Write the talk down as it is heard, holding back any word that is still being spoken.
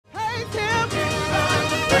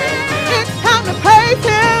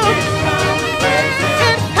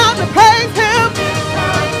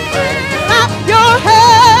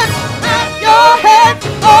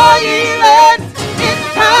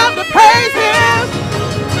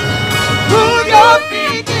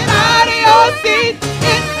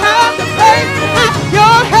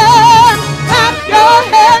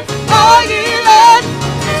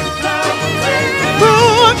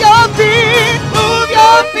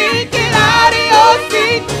seat. Get out of your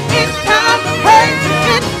seat. It's time to praise.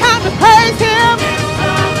 It's time to praise him.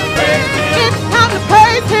 It's time to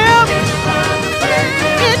praise him.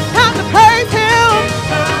 It's time to praise him.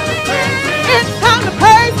 It's time to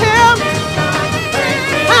praise him.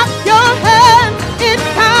 Clap your hands. It's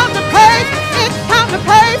time to praise. It's time to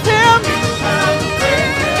praise him.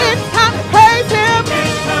 It's time to praise him.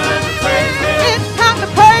 It's time to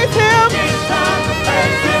praise him.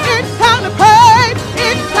 It's time to praise.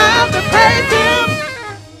 It's time to praise him.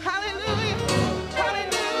 Hallelujah.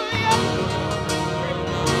 Hallelujah.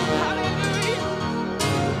 Hallelujah.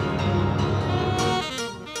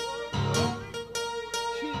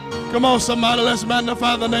 Come on, somebody, let's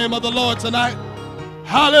magnify the name of the Lord tonight.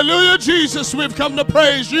 Hallelujah, Jesus, we've come to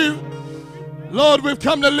praise you. Lord, we've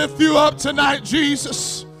come to lift you up tonight,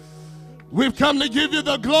 Jesus. We've come to give you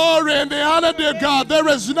the glory and the honor, dear God. There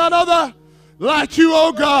is none other like you,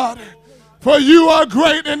 oh God, for you are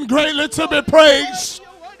great and greatly to be praised.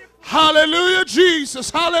 Hallelujah, Jesus.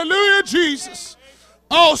 Hallelujah, Jesus.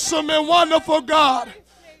 Awesome and wonderful God.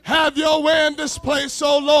 Have your way in this place,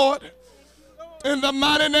 oh Lord. In the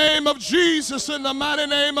mighty name of Jesus, in the mighty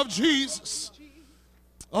name of Jesus.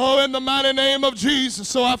 Oh, in the mighty name of Jesus.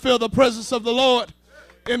 So I feel the presence of the Lord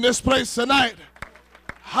in this place tonight.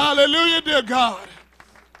 Hallelujah, dear God.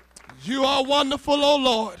 You are wonderful, oh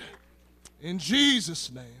Lord. In Jesus'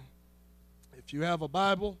 name. If you have a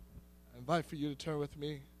Bible, I invite for you to turn with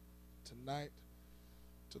me tonight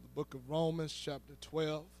to the book of Romans, chapter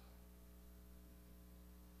 12.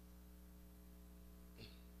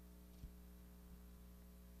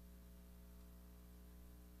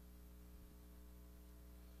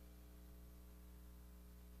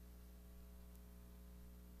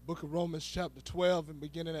 Book of Romans chapter 12 and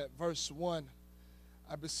beginning at verse 1.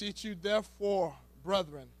 I beseech you therefore,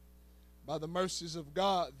 brethren, by the mercies of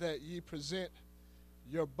God, that ye present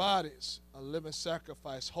your bodies a living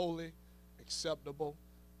sacrifice, holy, acceptable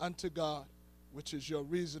unto God, which is your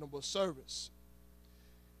reasonable service.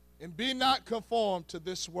 And be not conformed to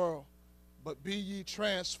this world, but be ye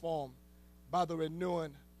transformed by the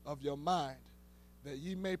renewing of your mind, that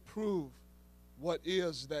ye may prove what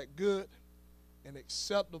is that good and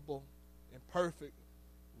acceptable and perfect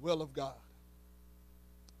will of God.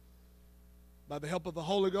 By the help of the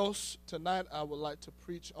Holy Ghost, tonight I would like to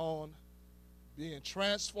preach on being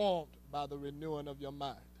transformed by the renewing of your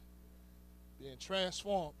mind. Being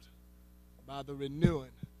transformed by the renewing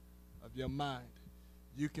of your mind.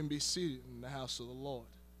 You can be seated in the house of the Lord.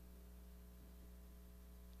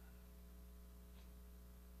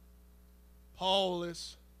 Paul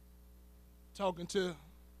is talking to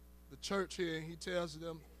the church here, and he tells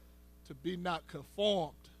them to be not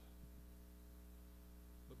conformed,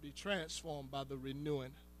 but be transformed by the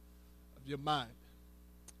renewing of your mind.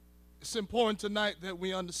 It's important tonight that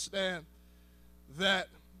we understand that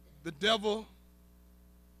the devil,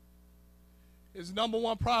 his number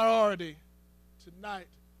one priority tonight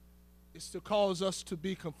is to cause us to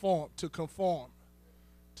be conformed, to conform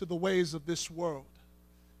to the ways of this world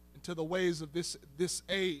and to the ways of this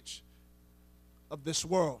age of this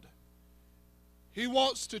world. He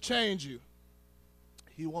wants to change you.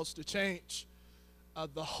 He wants to change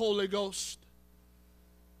the Holy Ghost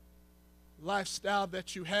lifestyle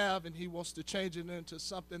that you have, and he wants to change it into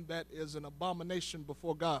something that is an abomination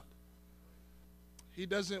before God. He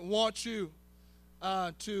doesn't want you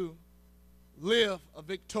to live a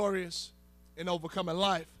victorious and overcoming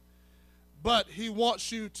life, but he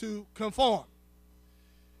wants you to conform.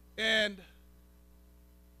 And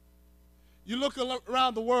you look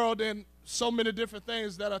around the world, and so many different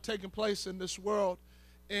things that are taking place in this world,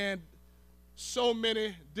 and so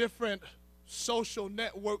many different social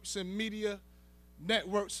networks and media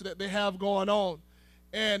networks that they have going on.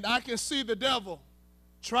 And I can see the devil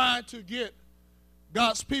trying to get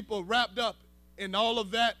God's people wrapped up in all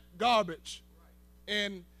of that garbage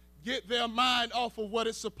and get their mind off of what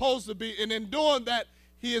it's supposed to be. And in doing that,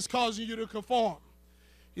 he is causing you to conform.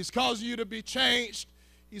 He's causing you to be changed.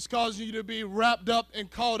 He's causing you to be wrapped up and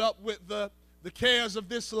caught up with the cares of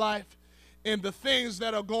this life and the things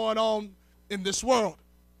that are going on in this world.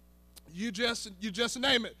 You just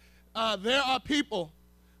name it. There are people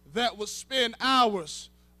that will spend hours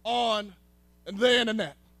on the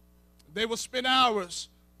internet. They will spend hours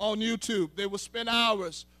on YouTube. They will spend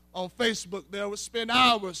hours on Facebook. They will spend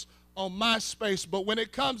hours on MySpace. But when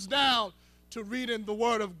it comes down to reading the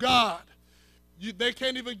Word of God, they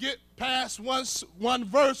can't even get past one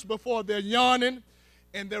verse before they're yawning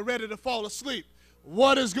and they're ready to fall asleep.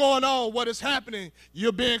 What is going on? What is happening?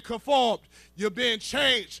 You're being conformed. You're being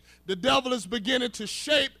changed. The devil is beginning to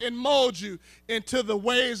shape and mold you into the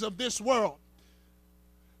ways of this world.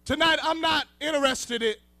 Tonight, I'm not interested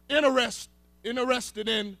in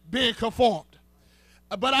being conformed,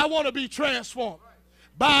 but I want to be transformed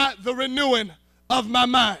by the renewing of my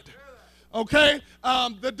mind. Okay?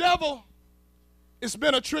 The devil, it's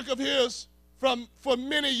been a trick of his for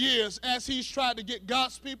many years as he's tried to get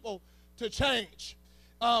God's people to change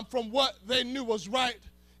from what they knew was right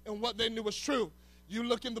and what they knew was true. You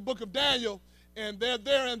look in the book of Daniel, and they're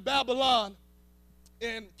there in Babylon,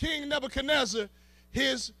 and King Nebuchadnezzar,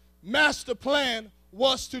 his master plan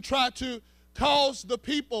was to try to cause the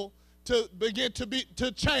people to begin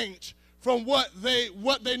to change from what they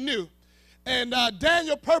knew. And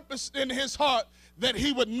Daniel purposed in his heart that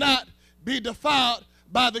he would not be defiled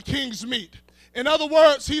by the king's meat. In other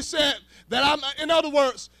words, he said that and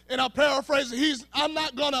I'll paraphrase it, I'm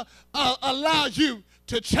not going to allow you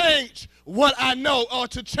to change what I know or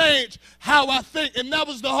to change how I think. And that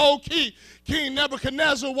was the whole key. King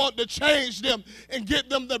Nebuchadnezzar wanted to change them and get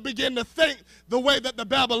them to begin to think the way that the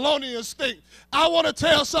Babylonians think. I want to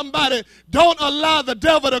tell somebody, don't allow the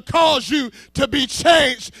devil to cause you to be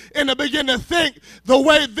changed and to begin to think the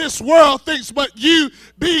way this world thinks, but you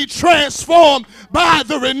be transformed by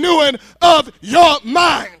the renewing of your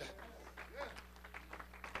mind.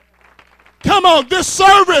 Come on, this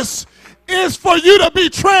service is for you to be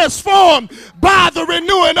transformed by the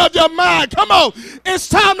renewing of your mind. Come on, it's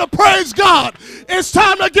time to praise God. It's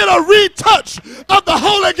time to get a retouch of the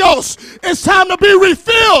Holy Ghost. It's time to be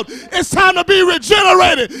refilled. It's time to be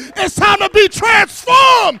regenerated. It's time to be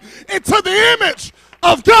transformed into the image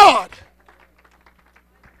of God.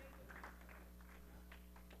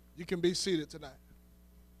 You can be seated tonight.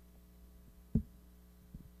 The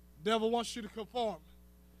devil wants you to conform.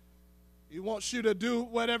 He wants you to do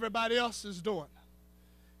what everybody else is doing.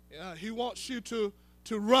 He wants you to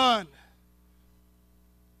run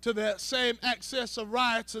to that same excess of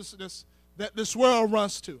riotousness that this world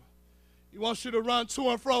runs to. He wants you to run to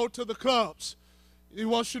and fro to the clubs. He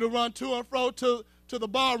wants you to run to and fro to the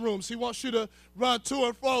bar rooms. He wants you to run to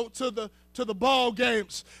and fro to the ball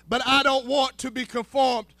games. But I don't want to be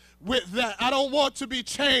conformed with that. I don't want to be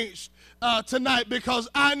changed tonight, because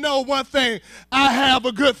I know one thing. I have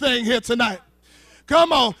a good thing here tonight.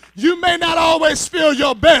 Come on, you may not always feel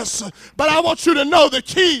your best, but I want you to know the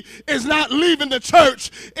key is not leaving the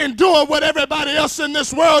church and doing what everybody else in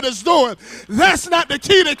this world is doing. That's not the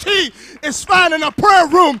key. The key is finding a prayer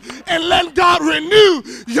room and letting God renew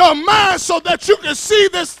your mind so that you can see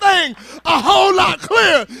this thing a whole lot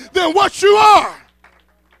clearer than what you are.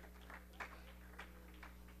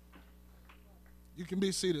 You can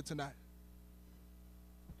be seated tonight.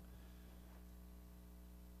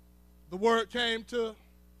 The word came to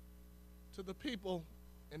the people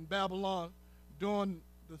in Babylon during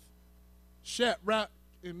the Shadrach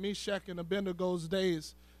and Meshach and Abednego's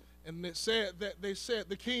days, and they said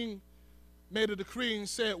the king made a decree and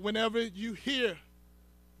said, whenever you hear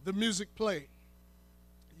the music play,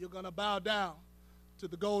 you're going to bow down to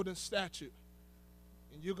the golden statue,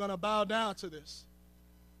 and you're going to bow down to this.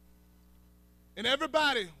 And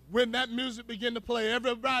everybody, when that music began to play,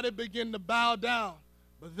 everybody began to bow down.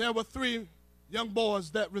 But there were 3 young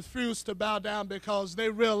boys that refused to bow down because they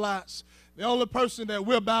realized the only person that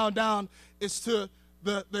will bow down is to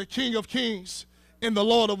the King of Kings and the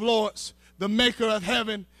Lord of Lords, the maker of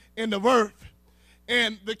heaven and the earth.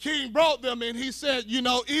 And the king brought them, and he said,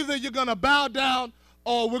 either you're going to bow down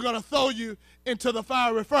or we're going to throw you into the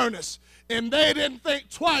fiery furnace. And they didn't think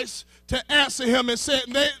twice to answer him and said,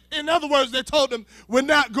 in other words, they told him, we're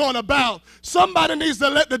not going to bow. Somebody needs to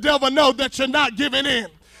let the devil know that you're not giving in,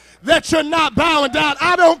 that you're not bowing down.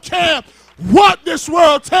 I don't care what this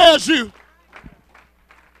world tells you.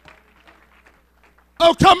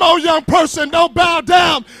 Oh, come on, young person. Don't bow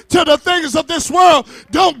down to the things of this world.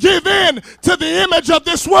 Don't give in to the image of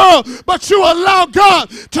this world, but you allow God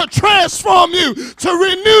to transform you, to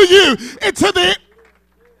renew you into the...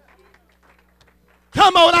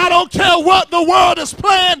 Come on, I don't care what the world is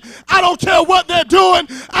playing. I don't care what they're doing.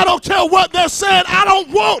 I don't care what they're saying. I don't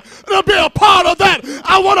want to be a part of that.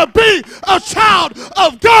 I want to be a child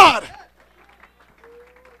of God.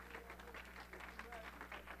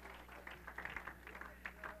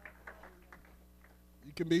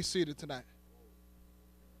 You can be seated tonight.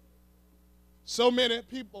 So many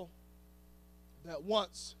people that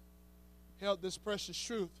once held this precious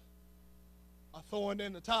truth are throwing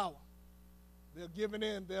in the towel. They're giving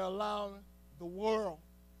in. They're allowing the world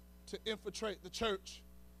to infiltrate the church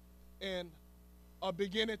and are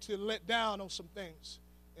beginning to let down on some things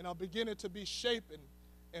and are beginning to be shaped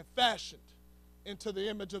and fashioned into the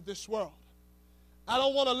image of this world. I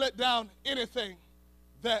don't want to let down anything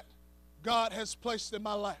that God has placed in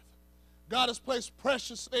my life. God has placed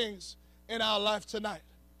precious things in our life tonight.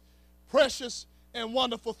 Precious and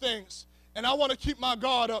wonderful things. And I want to keep my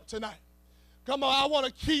guard up tonight. Come on, I want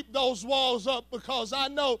to keep those walls up because I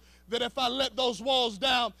know that if I let those walls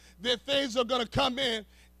down, then things are going to come in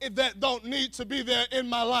that don't need to be there in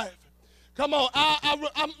my life. Come on,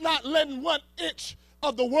 I'm not letting 1 inch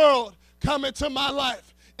of the world come into my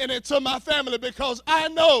life and into my family because I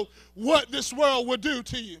know what this world will do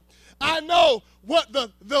to you. I know what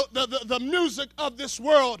the music of this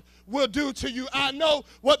world will do to you. I know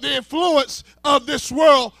what the influence of this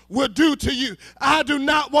world will do to you. I do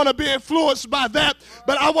not want to be influenced by that,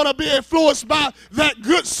 but I want to be influenced by that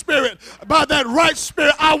good spirit, by that right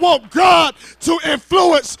spirit. I want God to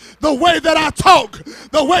influence the way that I talk,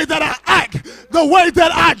 the way that I act, the way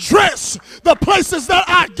that I dress, the places that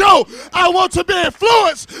I go. I want to be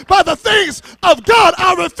influenced by the things of God.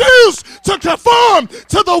 I refuse to conform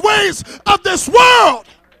to the ways of this world.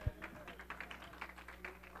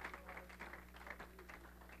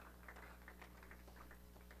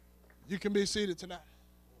 You can be seated tonight.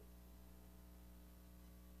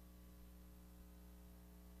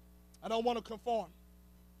 I don't want to conform.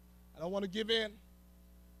 I don't want to give in.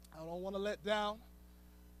 I don't want to let down.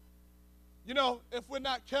 You know, if we're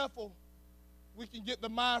not careful, we can get the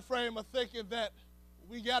mind frame of thinking that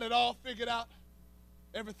we got it all figured out.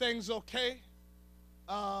 Everything's okay.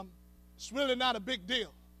 It's really not a big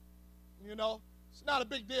deal. You know, it's not a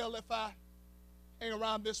big deal if I hang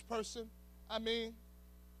around this person. I mean,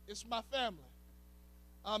 it's my family.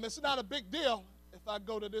 It's not a big deal if I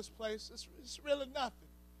go to this place. It's really nothing.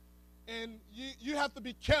 And you have to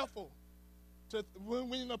be careful to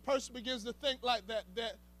when a person begins to think like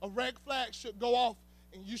that a red flag should go off,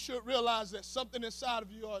 and you should realize that something inside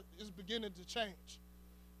of you is beginning to change,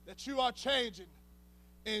 that you are changing.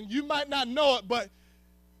 And you might not know it, but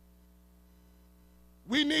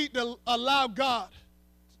we need to allow God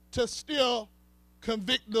to still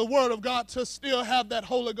convict, the Word of God to still have that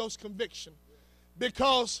Holy Ghost conviction.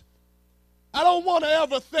 Because I don't want to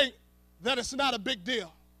ever think that it's not a big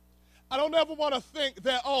deal. I don't ever want to think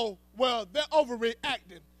that, oh, well, they're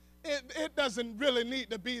overreacting. It doesn't really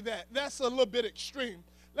need to be that. That's a little bit extreme.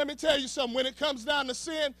 Let me tell you something. When it comes down to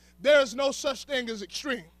sin, there is no such thing as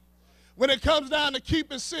extreme. When it comes down to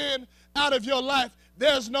keeping sin out of your life,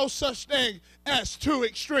 there's no such thing as too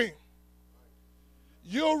extreme.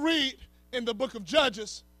 You'll read in the book of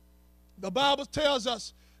Judges, the Bible tells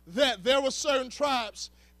us that there were certain tribes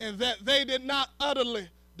and that they did not utterly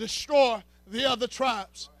destroy the other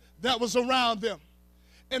tribes that was around them.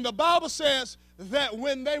 And the Bible says that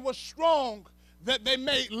when they were strong, that they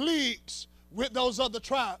made leagues with those other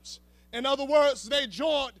tribes. In other words, they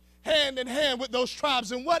joined hand in hand with those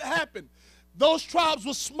tribes. And what happened? Those tribes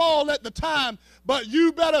were small at the time, but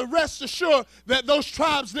you better rest assured that those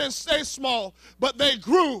tribes didn't stay small, but they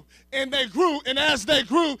grew, and as they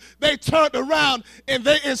grew, they turned around and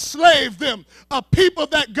they enslaved them. A people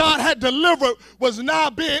that God had delivered was now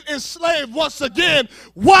being enslaved once again.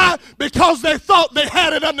 Why? Because they thought they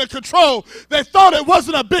had it under control. They thought it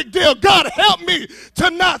wasn't a big deal. God help me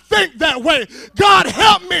to not think that way. God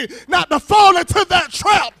help me not to fall into that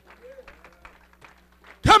trap.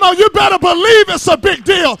 Come on, you better believe it's a big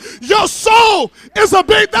deal. Your soul is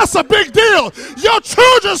that's a big deal. Your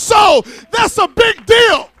children's soul, that's a big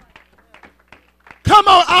deal. Come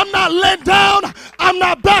on, I'm not letting down. I'm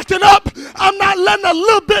not backing up. I'm not letting a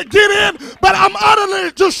little bit get in, but I'm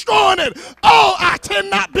utterly destroying it. Oh, I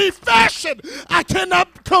cannot be fashioned. I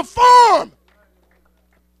cannot conform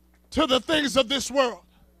to the things of this world.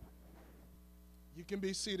 You can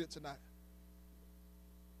be seated tonight.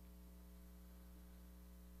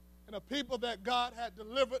 And the people that God had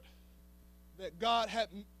delivered, that God had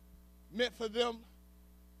meant for them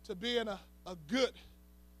to be in a good,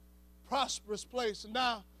 prosperous place, and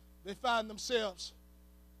now they find themselves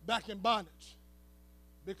back in bondage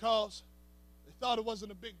because they thought it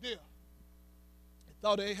wasn't a big deal. They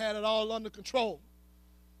thought they had it all under control.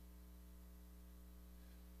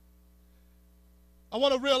 I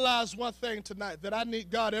want to realize one thing tonight, that I need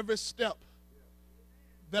God every step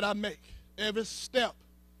that I make, every step.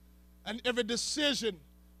 And every decision,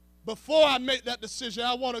 before I make that decision,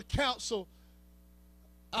 I want to counsel.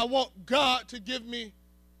 I want God to give me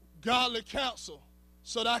godly counsel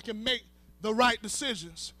so that I can make the right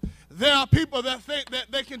decisions. There are people that think that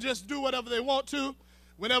they can just do whatever they want to,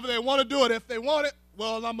 whenever they want to do it. If they want it,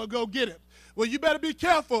 well, I'm going to go get it. Well, you better be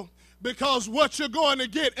careful Because what you're going to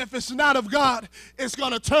get, if it's not of God, it's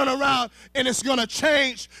going to turn around and it's going to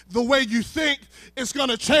change the way you think. It's going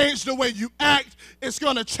to change the way you act. It's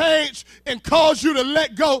going to change and cause you to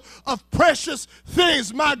let go of precious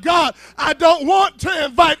things. My God, I don't want to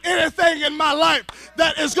invite anything in my life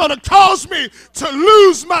that is going to cause me to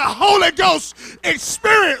lose my Holy Ghost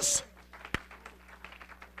experience.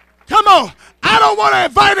 Come on. I don't want to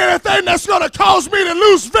invite anything that's going to cause me to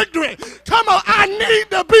lose victory. Come on. I need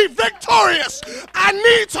to be victorious. I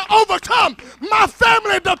need to overcome. My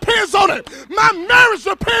family depends on it. My marriage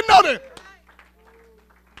depends on it.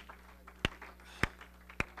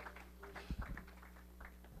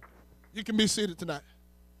 You can be seated tonight.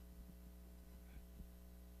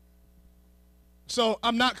 So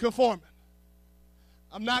I'm not conforming.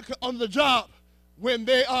 I'm not on the job when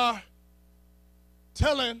they are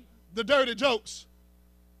telling the dirty jokes.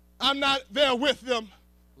 I'm not there with them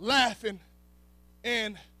laughing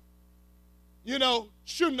and,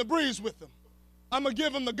 shooting the breeze with them. I'm going to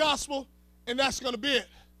give them the gospel, and that's going to be it.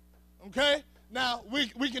 Okay? Now,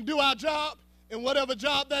 we can do our job, and whatever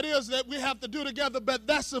job that is that we have to do together, but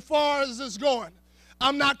that's as far as it's going.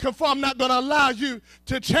 I'm not conformed. I'm not going to allow you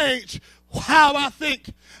to change how I think.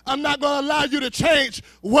 I'm not going to allow you to change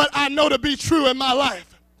what I know to be true in my life.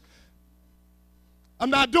 I'm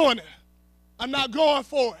not doing it. I'm not going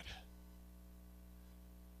for it.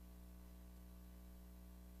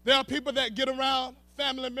 There are people that get around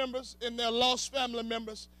family members and they're lost family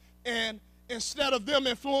members, and instead of them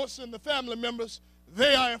influencing the family members,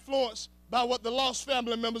 they are influenced by what the lost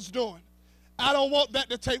family members are doing. I don't want that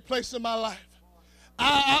to take place in my life.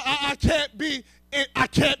 I can't be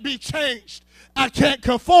changed. I can't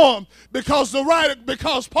conform because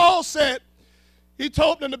Paul said, he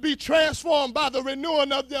told them to be transformed by the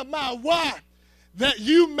renewing of their mind. Why? That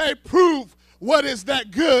you may prove what is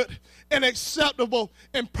that good and acceptable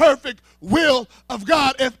and perfect will of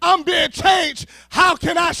God. If I'm being changed, how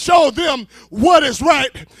can I show them what is right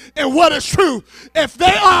and what is true? If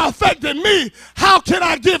they are affecting me, how can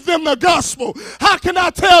I give them the gospel? How can I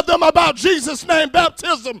tell them about Jesus' name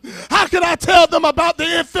baptism? How can I tell them about the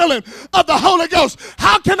infilling of the Holy Ghost?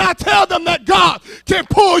 How can I tell them that God can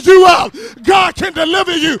pull you out? God can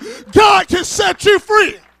deliver you. God can set you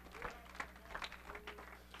free.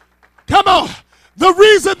 Come on. The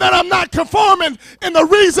reason that I'm not conforming and the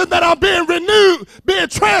reason that I'm being renewed, being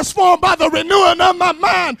transformed by the renewing of my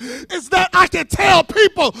mind is that I can tell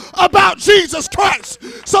people about Jesus Christ,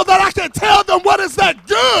 so that I can tell them what is that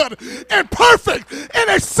good and perfect and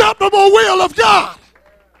acceptable will of God.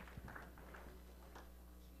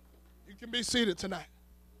 You can be seated tonight.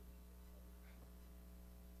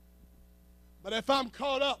 But if I'm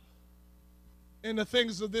caught up in the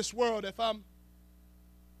things of this world, if I'm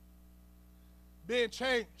being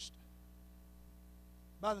changed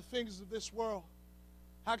by the things of this world,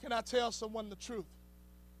 how can I tell someone the truth?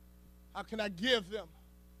 How can I give them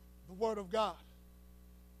the word of God?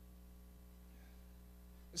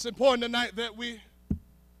 It's important tonight that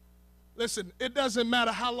listen, it doesn't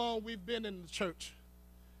matter how long we've been in the church.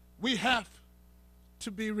 We have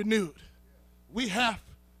to be renewed. We have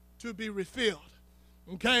to be refilled.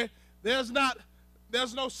 Okay? There's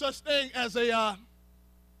no such thing as a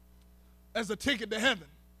ticket to heaven.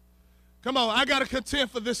 Come on, I got to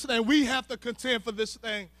contend for this thing. We have to contend for this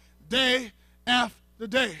thing day after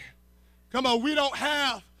day. Come on, we don't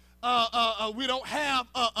have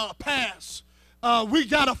a pass. We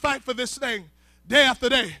got to fight for this thing day after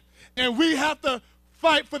day. And we have to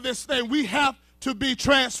fight for this thing. We have to be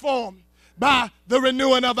transformed by the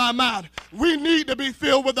renewing of our mind. We need to be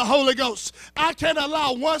filled with the Holy Ghost. I can't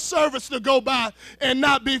allow one service to go by and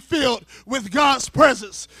not be filled with God's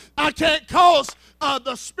presence. I can't cause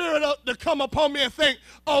the Spirit to come upon me and think,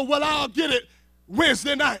 oh, well, I'll get it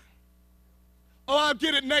Wednesday night. Oh, I'll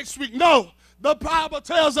get it next week. No, the Bible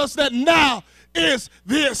tells us that now is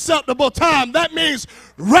the acceptable time. That means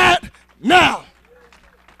right now.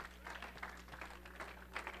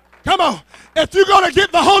 Come on. If you're going to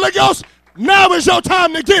get the Holy Ghost, now is your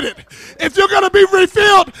time to get it. If you're going to be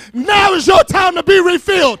refilled, now is your time to be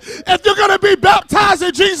refilled. If you're going to be baptized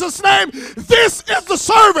in Jesus' name, this is the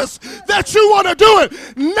service that you want to do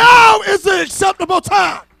it. Now is the acceptable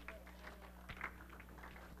time.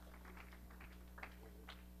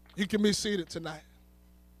 You can be seated tonight.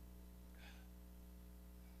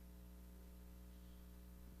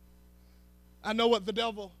 I know what the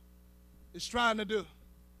devil is trying to do.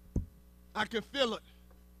 I can feel it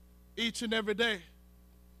each and every day,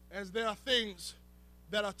 as there are things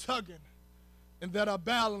that are tugging and that are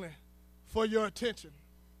battling for your attention,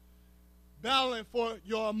 battling for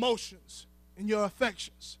your emotions and your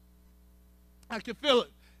affections. I can feel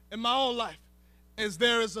it in my own life is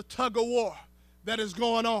there is a tug of war that is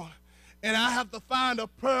going on. And I have to find a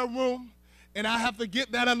prayer room, and I have to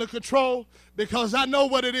get that under control, because I know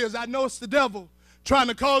what it is. I know it's the devil trying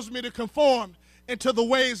to cause me to conform into the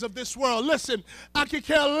ways of this world. Listen, I could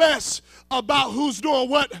care less about who's doing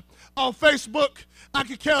what on Facebook. I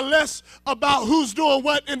could care less about who's doing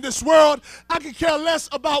what in this world. I could care less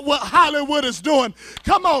about what Hollywood is doing.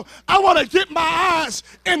 Come on, I want to get my eyes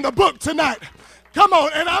in the book tonight. Come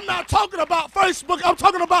on, and I'm not talking about Facebook. I'm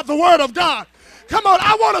talking about the Word of God. Come on,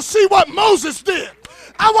 I want to see what Moses did.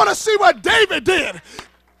 I want to see what David did.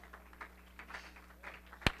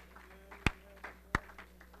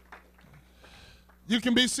 You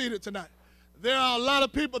can be seated tonight. There are a lot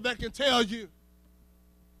of people that can tell you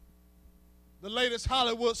the latest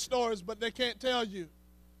Hollywood stories, but they can't tell you.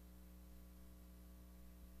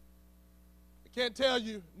 They can't tell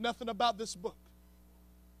you nothing about this book.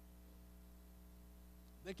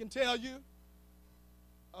 They can tell you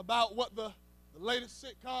about what the latest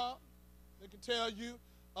sitcom. They can tell you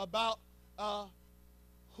about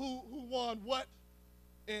who won what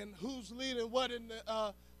and who's leading what in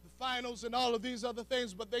the finals and all of these other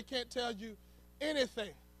things, but they can't tell you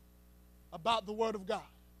anything about the Word of God.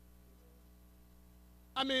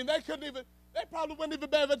 I mean, they probably wouldn't even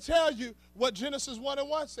be able to tell you what Genesis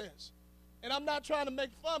 1:1 says. And I'm not trying to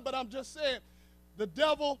make fun, but I'm just saying the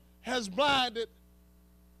devil has blinded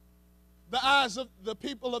the eyes of the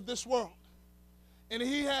people of this world. And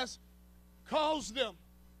he has caused them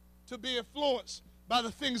to be influenced by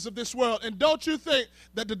the things of this world. And don't you think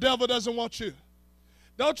that the devil doesn't want you?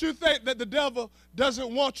 Don't you think that the devil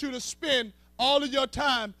doesn't want you to spend all of your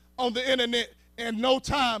time on the internet and no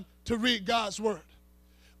time to read God's word,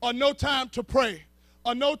 or no time to pray,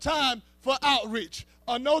 or no time for outreach,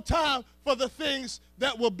 or no time for the things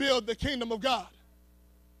that will build the kingdom of God?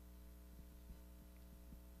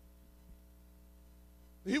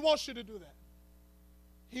 He wants you to do that.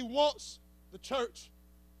 He wants the church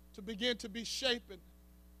to begin to be shaped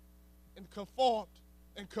and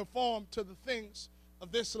conformed to the things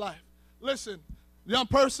of this life. Listen, young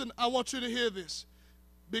person, I want you to hear this,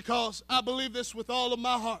 because I believe this with all of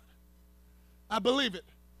my heart. I believe it.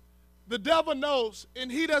 The devil knows,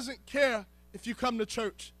 and he doesn't care if you come to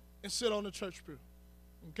church and sit on the church pew.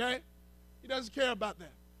 Okay? He doesn't care about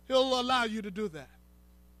that. He'll allow you to do that.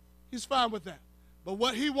 He's fine with that. But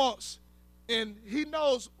what he wants, and he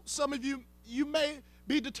knows some of you, you may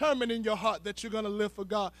be determined in your heart that you're going to live for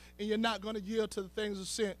God and you're not going to yield to the things of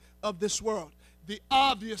sin of this world, the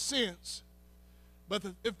obvious sins. But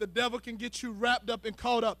if the devil can get you wrapped up and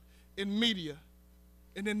caught up in media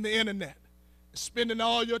and in the internet, spending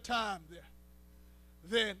all your time there,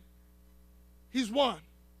 then he's won.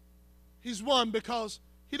 He's won, because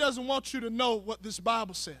he doesn't want you to know what this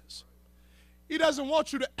Bible says. He doesn't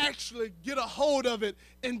want you to actually get a hold of it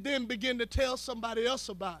and then begin to tell somebody else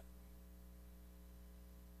about it.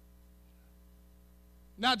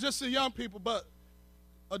 Not just the young people, but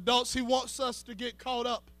adults. He wants us to get caught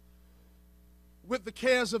up with the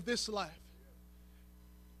cares of this life.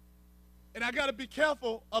 And I got to be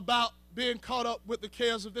careful about being caught up with the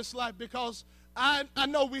cares of this life, because I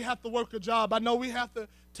know we have to work a job. I know we have to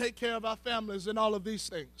take care of our families and all of these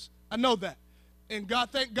things. I know that. And God,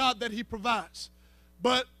 thank God that he provides.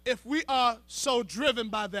 But if we are so driven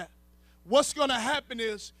by that, what's going to happen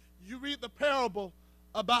is, you read the parable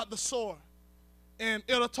about the sower, and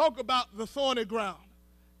it'll talk about the thorny ground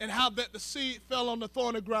and how that the seed fell on the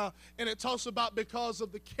thorny ground. And it talks about, because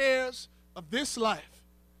of the cares of this life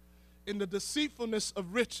and the deceitfulness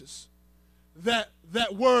of riches, that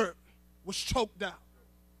word was choked out.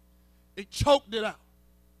 It choked it out.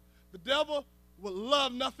 The devil would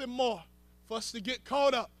love nothing more for us to get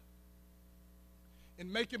caught up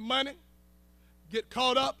in making money, get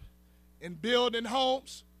caught up in building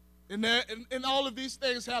homes, and all of these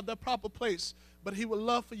things have their proper place. But he would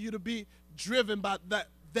love for you to be driven by that.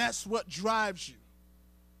 That's what drives you.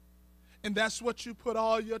 And that's what you put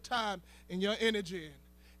all your time and your energy in.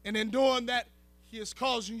 And in doing that, he is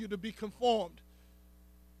causing you to be conformed.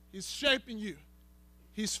 He's shaping you.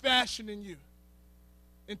 He's fashioning you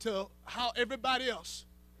into how everybody else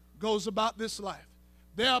goes about this life.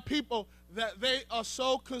 There are people that they are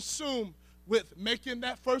so consumed with making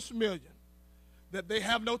that first million that they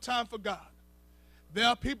have no time for God. There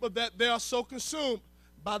are people that they are so consumed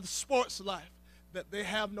by the sports life that they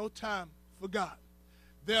have no time for God.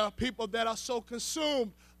 There are people that are so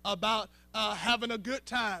consumed about having a good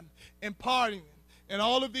time and partying and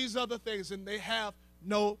all of these other things, and they have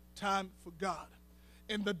no time for God.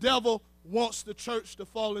 And the devil wants the church to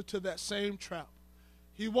fall into that same trap.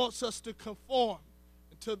 He wants us to conform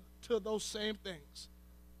to those same things.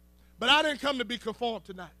 But I didn't come to be conformed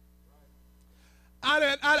tonight.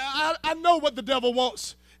 I know what the devil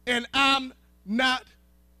wants, and I'm not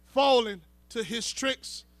falling to his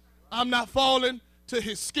tricks. I'm not falling to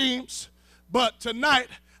his schemes. But tonight,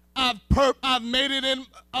 I've made it in.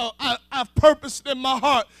 I've purposed in my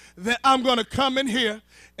heart that I'm going to come in here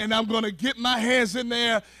and I'm going to get my hands in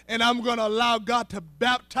there and I'm going to allow God to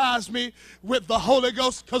baptize me with the Holy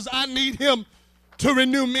Ghost because I need Him to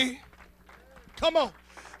renew me. Come on,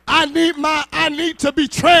 I need to be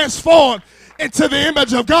transformed into the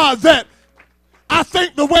image of God, that I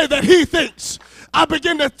think the way that He thinks. I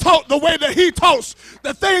begin to talk the way that He talks.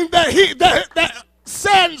 The thing that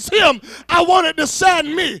saddens Him, I want it to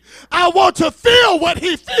sadden me. I want to feel what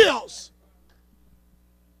He feels.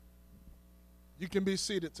 You can be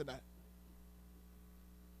seated tonight.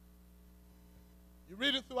 You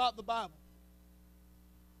read it throughout the Bible,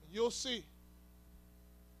 and you'll see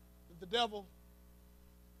that the devil,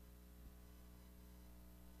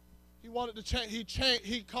 he wanted to change.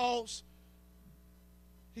 He calls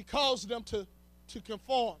them to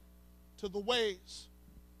conform to the ways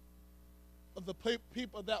of the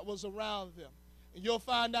people that was around them. And you'll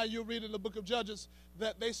find out, you'll read in the book of Judges,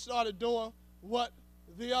 that they started doing what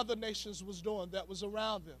the other nations was doing that was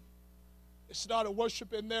around them. They started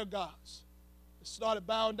worshiping their gods. They started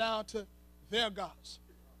bowing down to their gods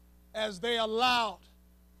as they allowed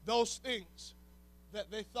those things that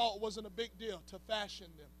they thought wasn't a big deal to fashion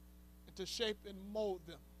them and to shape and mold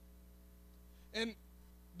them. And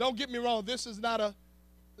don't get me wrong, this is not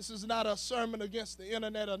a sermon against the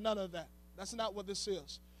internet or none of that. That's not what this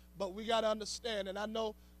is. But we got to understand, and I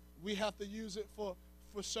know we have to use it for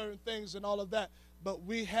certain things and all of that, but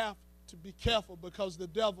we have to be careful because the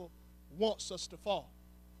devil wants us to fall.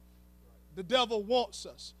 The devil wants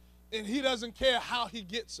us, and he doesn't care how he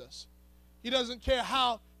gets us. He doesn't care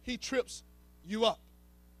how he trips you up.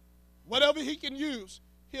 Whatever he can use,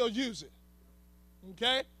 he'll use it.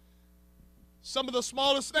 Okay? Some of the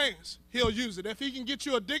smallest things, he'll use it. If he can get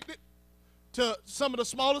you addicted to some of the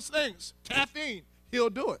smallest things, caffeine,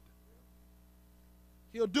 he'll do it.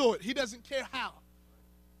 He'll do it. He doesn't care how,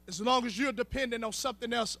 as long as you're dependent on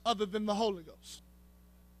something else other than the Holy Ghost.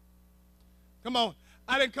 Come on.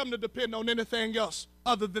 I didn't come to depend on anything else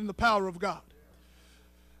other than the power of God.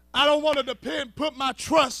 I don't want to put my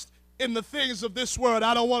trust in the things of this world.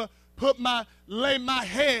 I don't want to lay my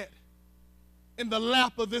head in the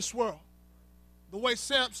lap of this world the way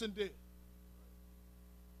Samson did.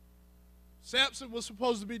 Samson was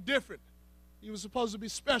supposed to be different. He was supposed to be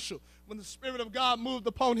special. When the Spirit of God moved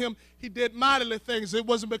upon him, he did mightily things. It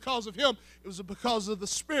wasn't because of him. It was because of the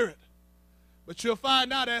Spirit. But you'll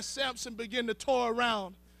find out as Samson began to toy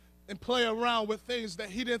around and play around with things that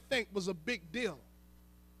he didn't think was a big deal.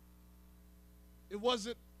 It was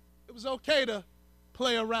okay to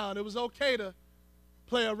play around. It was okay to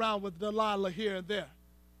play around with Delilah here and there.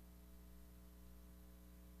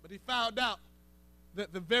 But he found out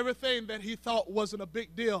that the very thing that he thought wasn't a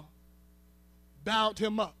big deal bound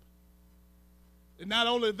him up. And not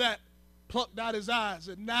only that, plucked out his eyes,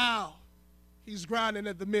 and now he's grinding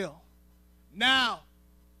at the mill. Now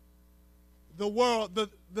the world,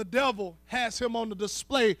 the devil has him on the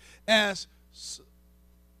display as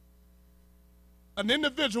an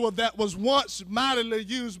individual that was once mightily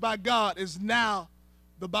used by God is now,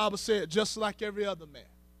 the Bible said, just like every other man.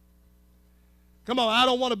 Come on, I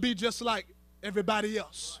don't want to be just like everybody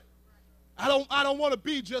else. I don't want to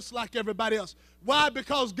be just like everybody else. Why?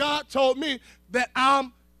 Because God told me that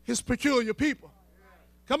I'm His peculiar people.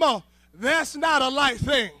 Come on, that's not a light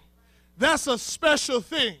thing. That's a special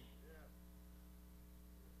thing.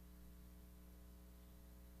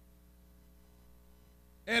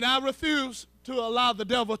 And I refuse to allow the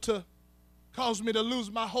devil to cause me to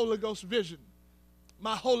lose my Holy Ghost vision,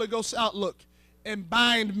 my Holy Ghost outlook, and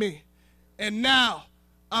bind me. And now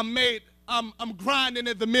I'm grinding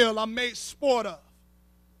at the mill. I'm made sport of.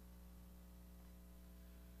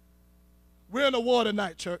 We're in a war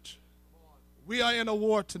tonight, church. We are in a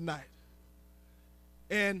war tonight.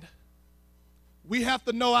 And we have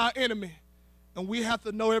to know our enemy, and we have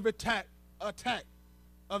to know every attack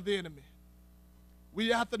of the enemy. We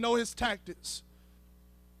have to know his tactics.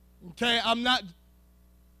 Okay, I'm not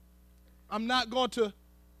going to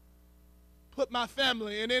put my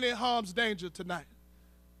family in any harm's danger tonight.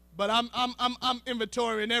 But I'm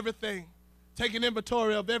inventorying everything, taking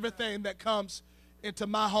inventory of everything that comes into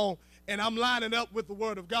my home, and I'm lining up with the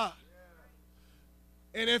Word of God.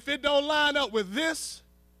 And if it don't line up with this,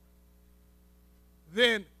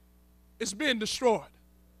 then it's being destroyed.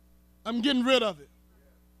 I'm getting rid of it.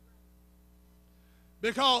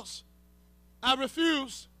 Because I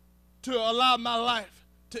refuse to allow my life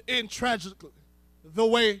to end tragically the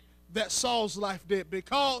way that Saul's life did,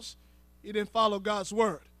 because he didn't follow God's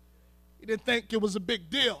word. He didn't think it was a big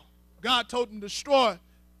deal. God told him to destroy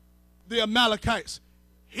the Amalekites.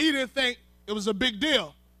 He didn't think it was a big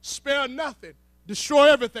deal. Spare nothing. Destroy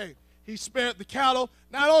everything. He spared the cattle.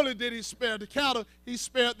 Not only did he spare the cattle, he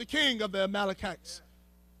spared the king of the Amalekites.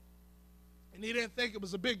 And he didn't think it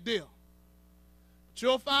was a big deal. But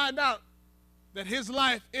you'll find out that his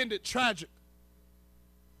life ended tragic.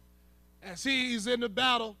 As he's in the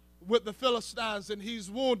battle with the Philistines and he's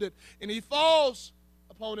wounded and he falls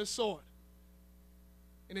upon his sword.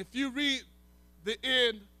 And if you read the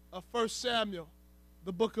end of 1 Samuel,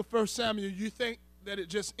 the book of 1 Samuel, you think that it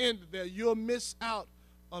just ended there. You'll miss out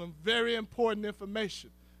on very important information,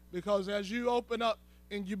 because as you open up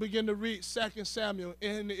and you begin to read 2 Samuel,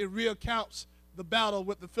 and it recounts the battle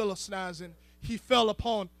with the Philistines, and he fell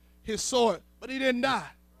upon his sword, but he didn't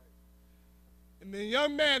die. And the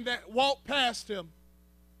young man that walked past him,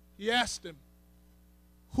 he asked him,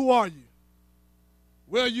 "Who are you?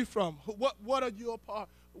 Where are you from? What are you a part?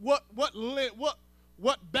 What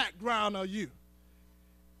background are you?"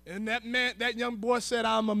 And that young boy said,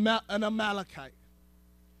 "I'm an Amalekite."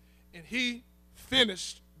 And he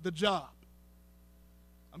finished the job.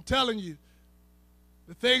 I'm telling you,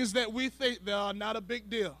 the things that we think they are not a big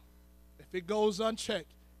deal, if it goes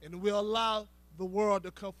unchecked and we allow the world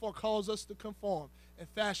to conform, cause us to conform and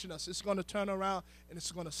fashion us, it's going to turn around and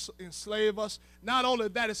it's going to enslave us. Not only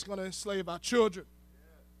that, it's going to enslave our children.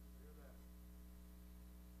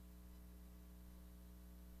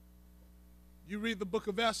 You read the book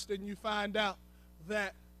of Esther and you find out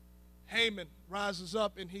that Haman rises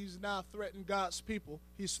up and he's now threatening God's people.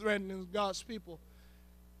 He's threatening God's people.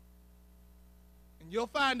 And you'll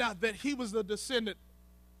find out that he was the descendant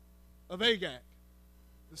of Agag,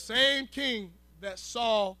 the same king that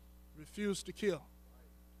Saul refused to kill.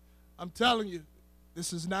 I'm telling you,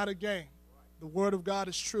 this is not a game. The word of God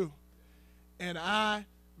is true. And I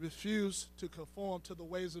refuse to conform to the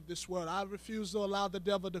ways of this world. I refuse to allow the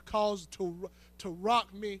devil to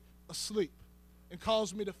rock me asleep and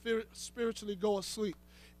cause me to spiritually go asleep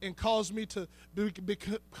and cause me to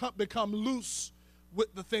become loose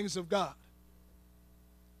with the things of God.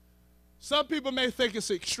 Some people may think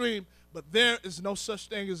it's extreme, but there is no such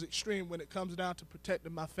thing as extreme when it comes down to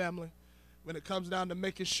protecting my family, when it comes down to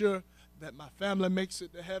making sure that my family makes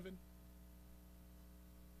it to heaven.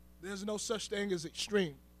 There's no such thing as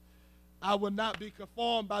extreme. I will not be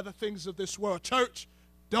conformed by the things of this world. Church,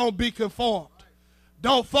 don't be conformed.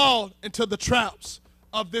 Don't fall into the traps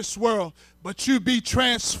of this world, but you be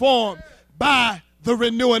transformed by the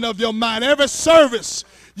renewing of your mind. Every service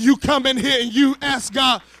you come in here and you ask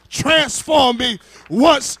God, transform me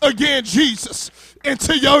once again, Jesus,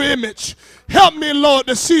 into your image. Help me, Lord,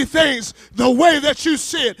 to see things the way that you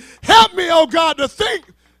see it. Help me, oh God, to think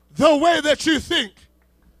the way that you think.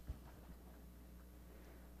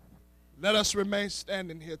 Let us remain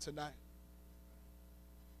standing here tonight.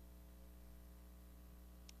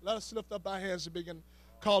 Let us lift up our hands and begin to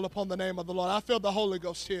call upon the name of the Lord. I feel the Holy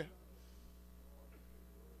Ghost here.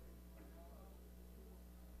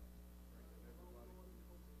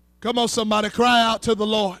 Come on, somebody, cry out to the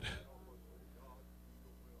Lord.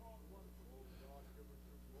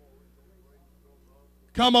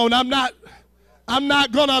 Come on, I'm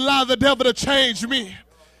not going to allow the devil to change me.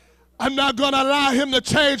 I'm not going to allow him to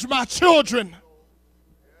change my children.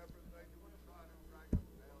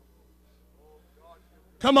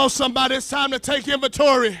 Come on, somebody, it's time to take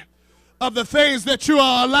inventory of the things that you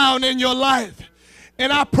are allowing in your life.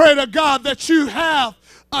 And I pray to God that you have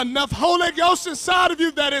enough Holy Ghost inside of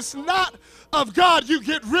you that it's not of God. You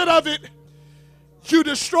get rid of it. You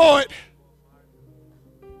destroy it.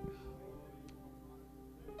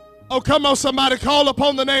 Oh, come on, somebody, call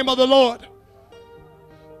upon the name of the Lord.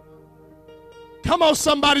 Come on,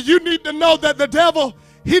 somebody, you need to know that the devil,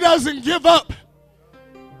 he doesn't give up.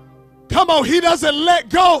 Come on, he doesn't let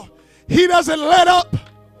go. He doesn't let up.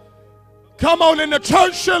 Come on, and the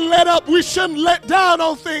church shouldn't let up. We shouldn't let down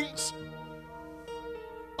on things.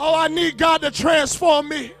 Oh, I need God to transform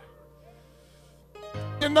me.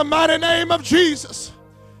 In the mighty name of Jesus.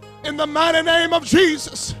 In the mighty name of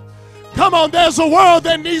Jesus. Come on, there's a world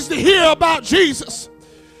that needs to hear about Jesus.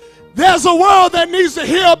 There's a world that needs to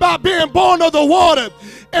hear about being born of the water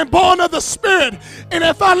and born of the Spirit. And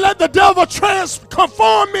if I let the devil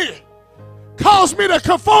conform me, cause me to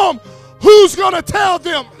conform, who's going to tell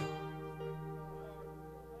them?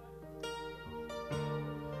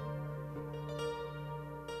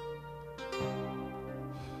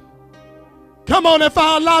 Come on, if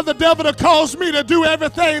I allow the devil to cause me to do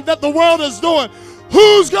everything that the world is doing,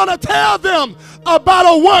 who's going to tell them about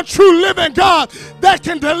a one true living God that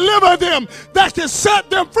can deliver them, that can set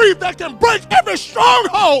them free, that can break every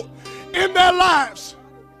stronghold in their lives.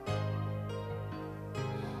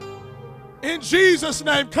 In Jesus'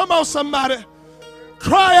 name, come on somebody,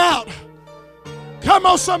 cry out. Come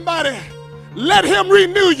on somebody, let him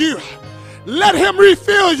renew you. Let him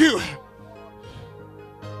refill you.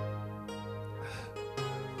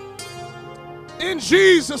 In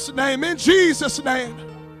Jesus' name, in Jesus' name.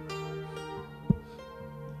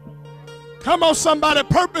 Come on somebody,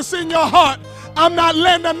 purpose in your heart. I'm not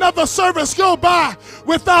letting another service go by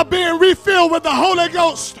without being refilled with the Holy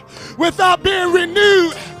Ghost, without being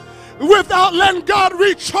renewed, without letting God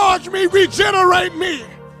recharge me, regenerate me,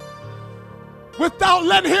 without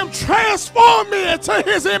letting him transform me into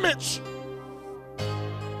his image.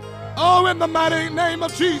 Oh, in the mighty name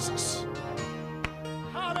of Jesus.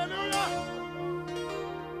 Hallelujah.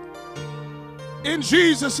 In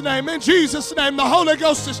Jesus' name, the Holy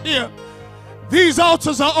Ghost is here. These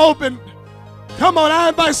altars are open. Come on, I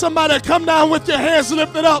invite somebody to come down with your hands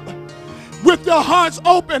lifted up, with your hearts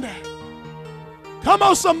open. Come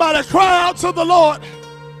on, somebody, cry out to the Lord.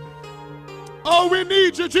 Oh, we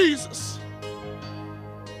need you, Jesus.